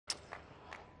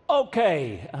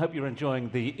Okay, I hope you're enjoying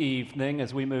the evening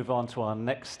as we move on to our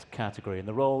next category. And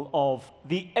the role of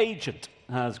the agent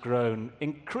has grown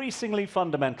increasingly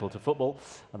fundamental to football,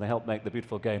 and they help make the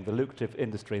beautiful game the lucrative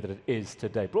industry that it is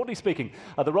today. Broadly speaking,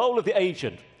 the role of the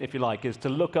agent, if you like, is to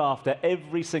look after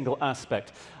every single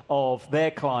aspect of their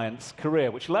client's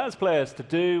career, which allows players to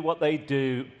do what they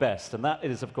do best. And that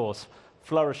is, of course,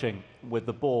 flourishing with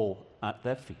the ball at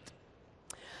their feet.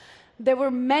 There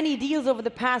were many deals over the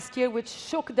past year which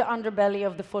shook the underbelly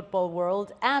of the football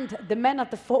world, and the men at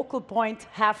the focal point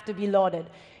have to be lauded.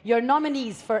 Your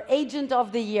nominees for Agent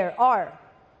of the Year are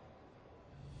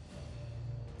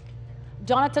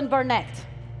Jonathan Burnett,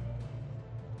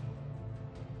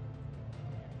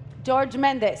 George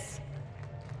Mendes,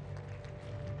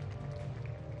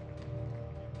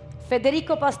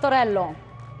 Federico Pastorello,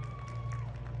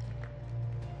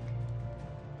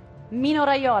 Mino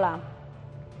Raiola,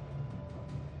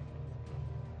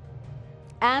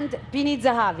 and Pini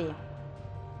Zahavi.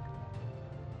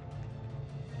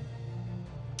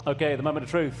 Okay, the moment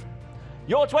of truth.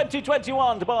 Your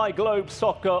 2021 Dubai Globe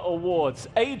Soccer Awards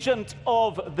Agent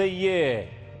of the Year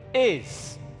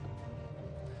is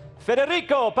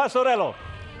Federico Pastorello.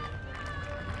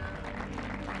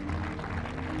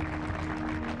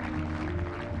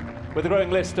 With a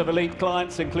growing list of elite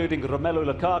clients, including Romelu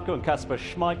Lukaku and Kasper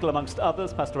Schmeichel, amongst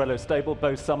others, Pastorello's stable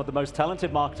boasts some of the most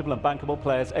talented, marketable and bankable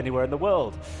players anywhere in the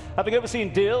world. Having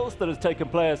overseen deals that have taken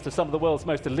players to some of the world's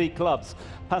most elite clubs,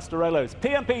 Pastorello's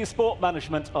P&P Sport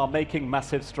Management are making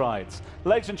massive strides.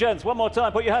 Ladies and gents, one more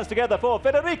time, put your hands together for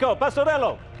Federico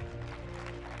Pastorello.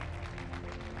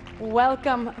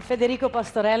 Welcome, Federico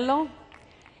Pastorello.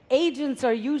 Agents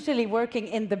are usually working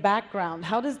in the background.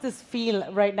 How does this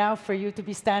feel right now for you to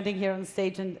be standing here on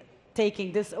stage and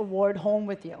taking this award home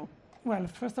with you? Well,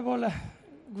 first of all,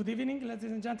 good evening, ladies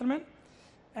and gentlemen.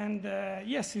 And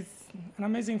yes, it's an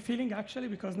amazing feeling, actually,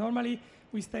 because normally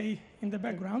we stay in the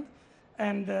background.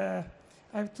 And I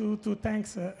have to thank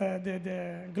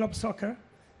the Globe Soccer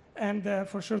and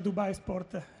for sure Dubai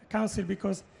Sport Council,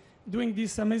 because doing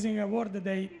this amazing award,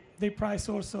 they prize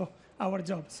also our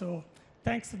job. So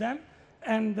thanks to them.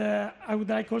 And I would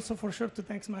like also for sure to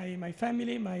thank my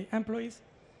family, my employees,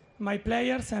 my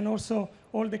players, and also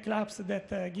all the clubs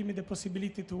that give me the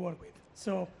possibility to work with.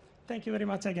 So thank you very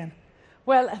much again.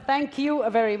 Well, thank you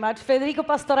very much. Federico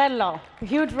Pastorello, a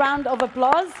huge round of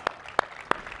applause.